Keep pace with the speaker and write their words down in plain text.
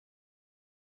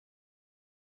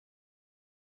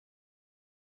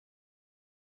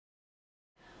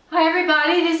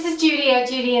everybody, this is Judy at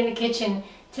Judy in the Kitchen.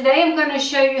 Today I'm going to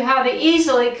show you how to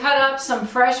easily cut up some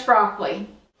fresh broccoli.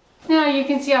 Now you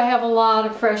can see I have a lot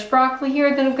of fresh broccoli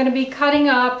here that I'm going to be cutting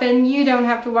up, and you don't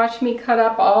have to watch me cut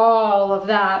up all of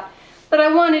that. But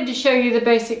I wanted to show you the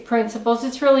basic principles.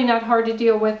 It's really not hard to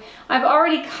deal with. I've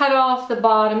already cut off the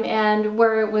bottom end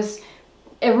where it was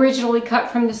originally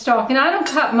cut from the stalk, and I don't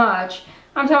cut much.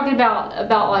 I'm talking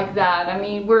about like that. I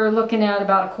mean, we're looking at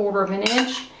about 1/4 of an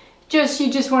inch.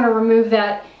 You just want to remove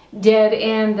that dead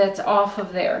end that's off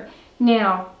of there.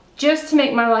 Now, just to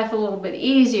make my life a little bit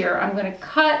easier, I'm going to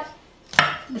cut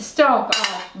the stalk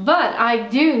off, but I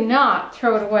do not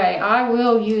throw it away. I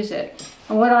will use it.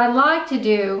 And what I like to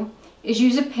do is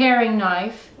use a paring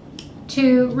knife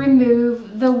to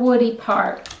remove the woody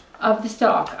part of the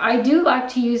stalk. I do like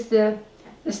to use the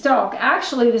stalk.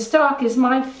 Actually, the stalk is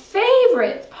my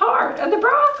favorite part of the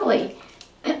broccoli.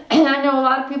 And I know a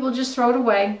lot of people just throw it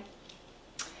away.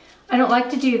 I don't like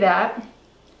to do that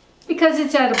because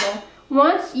it's edible.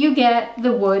 Once you get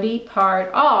the woody part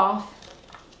off,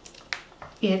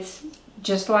 it's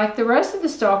just like the rest of the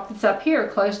stalk that's up here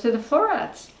close to the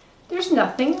florets. There's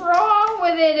nothing wrong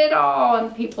with it at all,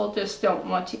 and people just don't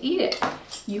want to eat it.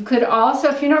 You could also,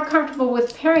 if you're not comfortable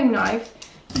with paring knife,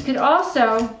 you could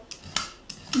also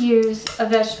use a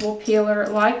vegetable peeler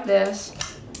like this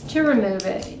to remove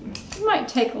it. It might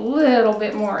take a little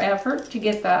bit more effort to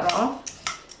get that off.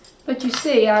 But you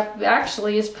see,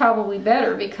 actually it's probably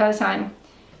better because I'm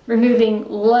removing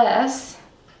less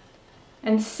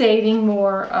and saving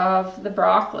more of the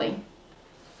broccoli.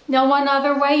 Now, one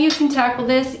other way you can tackle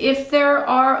this, if there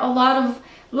are a lot of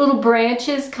little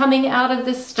branches coming out of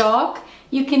the stalk,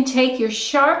 you can take your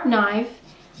sharp knife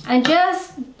and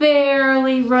just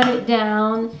barely run it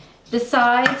down the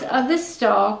sides of the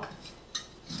stalk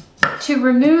to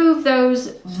remove those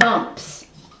bumps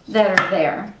that are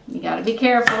there. You got to be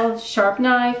careful. Sharp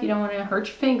knife, you don't want to hurt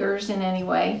your fingers in any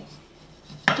way.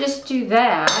 Just do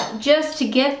that just to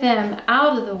get them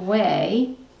out of the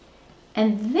way,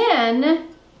 and then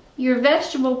your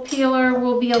vegetable peeler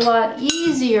will be a lot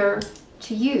easier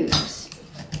to use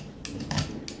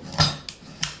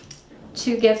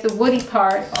to get the woody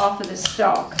part off of the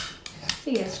stalk.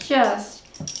 See, it's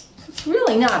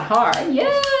really not hard. Yeah,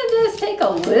 it does take a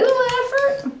little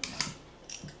effort.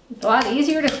 It's a lot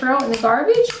easier to throw it in the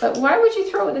garbage, but why would you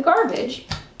throw it in the garbage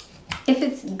if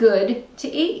it's good to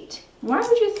eat? Why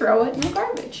would you throw it in the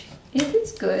garbage if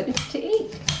it's good to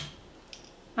eat?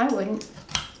 I wouldn't.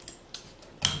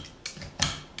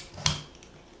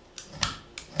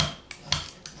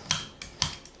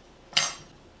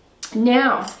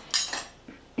 Now,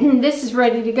 this is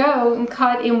ready to go and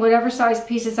cut in whatever size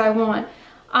pieces I want.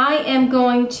 I am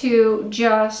going to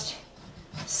just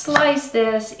slice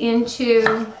this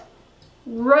into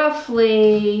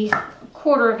roughly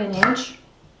 1/4 of an inch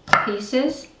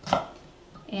pieces,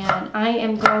 and I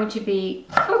am going to be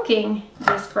cooking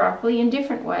this broccoli in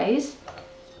different ways.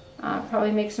 I'll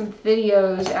probably make some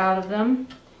videos out of them,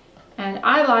 and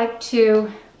I like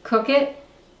to cook it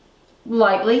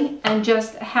lightly and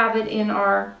just have it in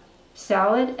our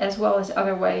salad as well as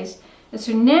other ways. And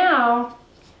so now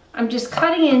I'm just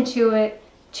cutting into it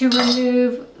to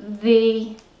remove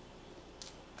the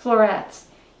florets.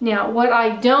 Now, what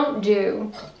I don't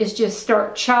do is just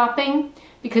start chopping,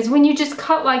 because when you just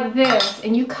cut like this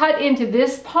and you cut into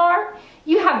this part,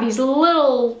 you have these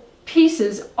little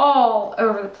pieces all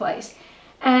over the place.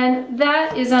 And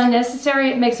that is unnecessary.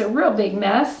 It makes a real big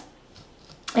mess,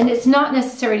 and it's not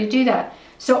necessary to do that.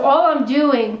 So all I'm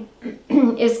doing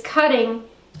is cutting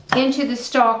into the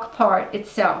stalk part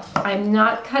itself. I'm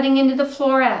not cutting into the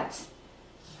florets.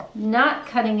 Not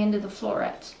cutting into the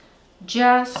florets.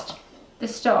 Just the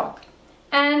stalk.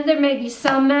 And there may be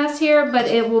some mess here, but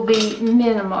it will be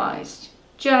minimized.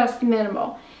 Just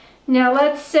minimal. Now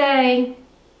let's say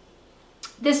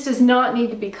this does not need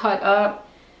to be cut up.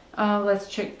 Let's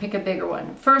pick a bigger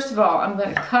one. First of all, I'm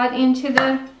going to cut into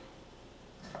the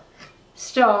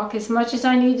stalk as much as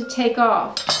I need to take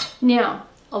off. Now,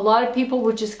 a lot of people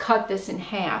would just cut this in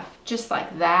half, just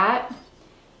like that.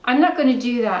 I'm not going to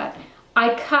do that.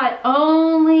 I cut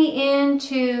only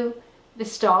into the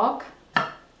stalk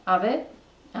of it,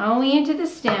 only into the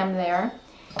stem there,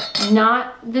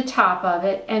 not the top of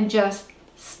it, and just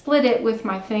split it with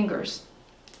my fingers.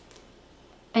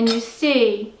 And you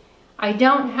see, I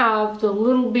don't have the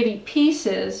little bitty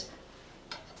pieces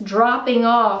dropping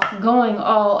off, going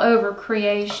all over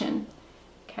creation.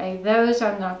 Okay, those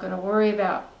I'm not going to worry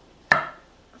about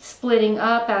splitting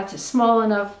up. That's a small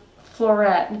enough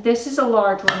floret. This is a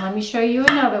large one. Let me show you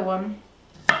another one.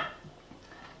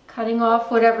 Cutting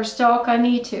off whatever stalk I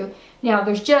need to. Now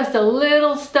there's just a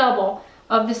little stubble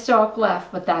of the stalk left,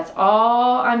 but that's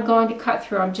all I'm going to cut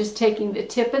through. I'm just taking the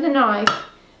tip of the knife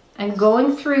and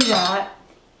going through that,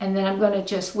 and then I'm going to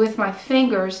just, with my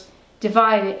fingers,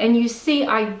 divide it. And you see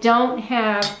I don't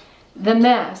have the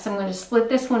mess. I'm going to split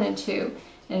this one in two.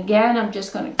 And again, I'm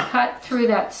just going to cut through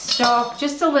that stalk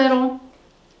just a little,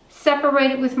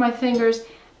 separate it with my fingers,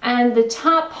 and the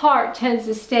top part tends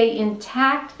to stay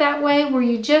intact that way, where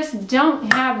you just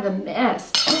don't have the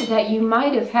mess that you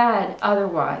might have had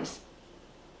otherwise.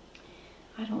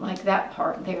 I don't like that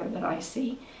part there that I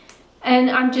see. And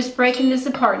I'm just breaking this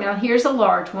apart. Now here's a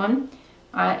large one.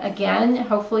 Again,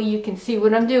 hopefully you can see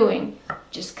what I'm doing.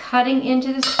 Just cutting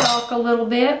into the stalk a little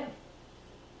bit,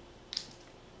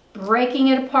 breaking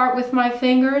it apart with my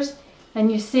fingers,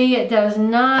 and you see it does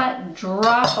not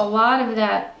drop a lot of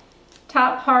that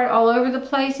top part all over the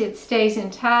place. It stays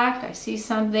intact. I see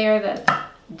some there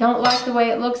that don't like the way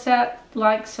it looks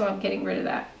so I'm getting rid of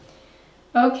that.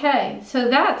 Okay, so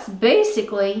that's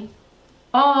basically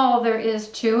all there is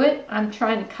to it. I'm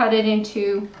trying to cut it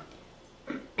into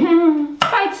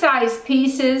bite-sized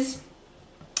pieces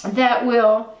that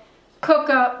will cook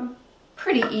up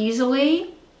pretty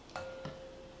easily.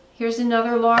 Here's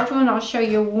another large one. I'll show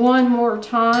you one more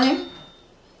time.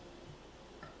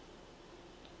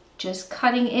 Just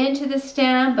cutting into the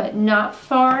stem, but not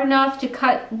far enough to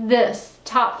cut this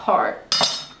top part.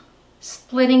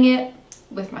 Splitting it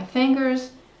with my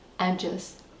fingers and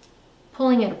just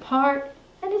pulling it apart,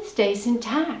 and it stays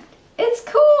intact. It's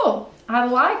cool. I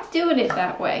like doing it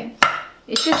that way.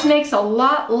 It just makes a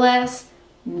lot less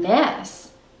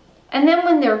mess. And then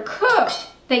when they're cooked,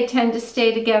 they tend to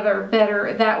stay together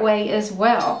better that way as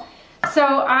well. So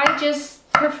I just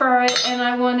prefer it, and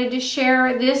I wanted to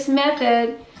share this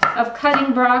method of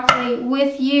cutting broccoli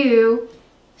with you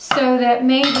so that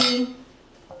maybe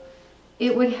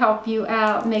it would help you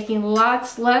out, making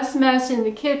lots less mess in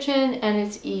the kitchen, and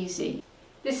it's easy.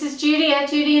 This is Judy at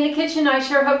Judy in the Kitchen. I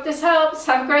sure hope this helps.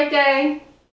 Have a great day.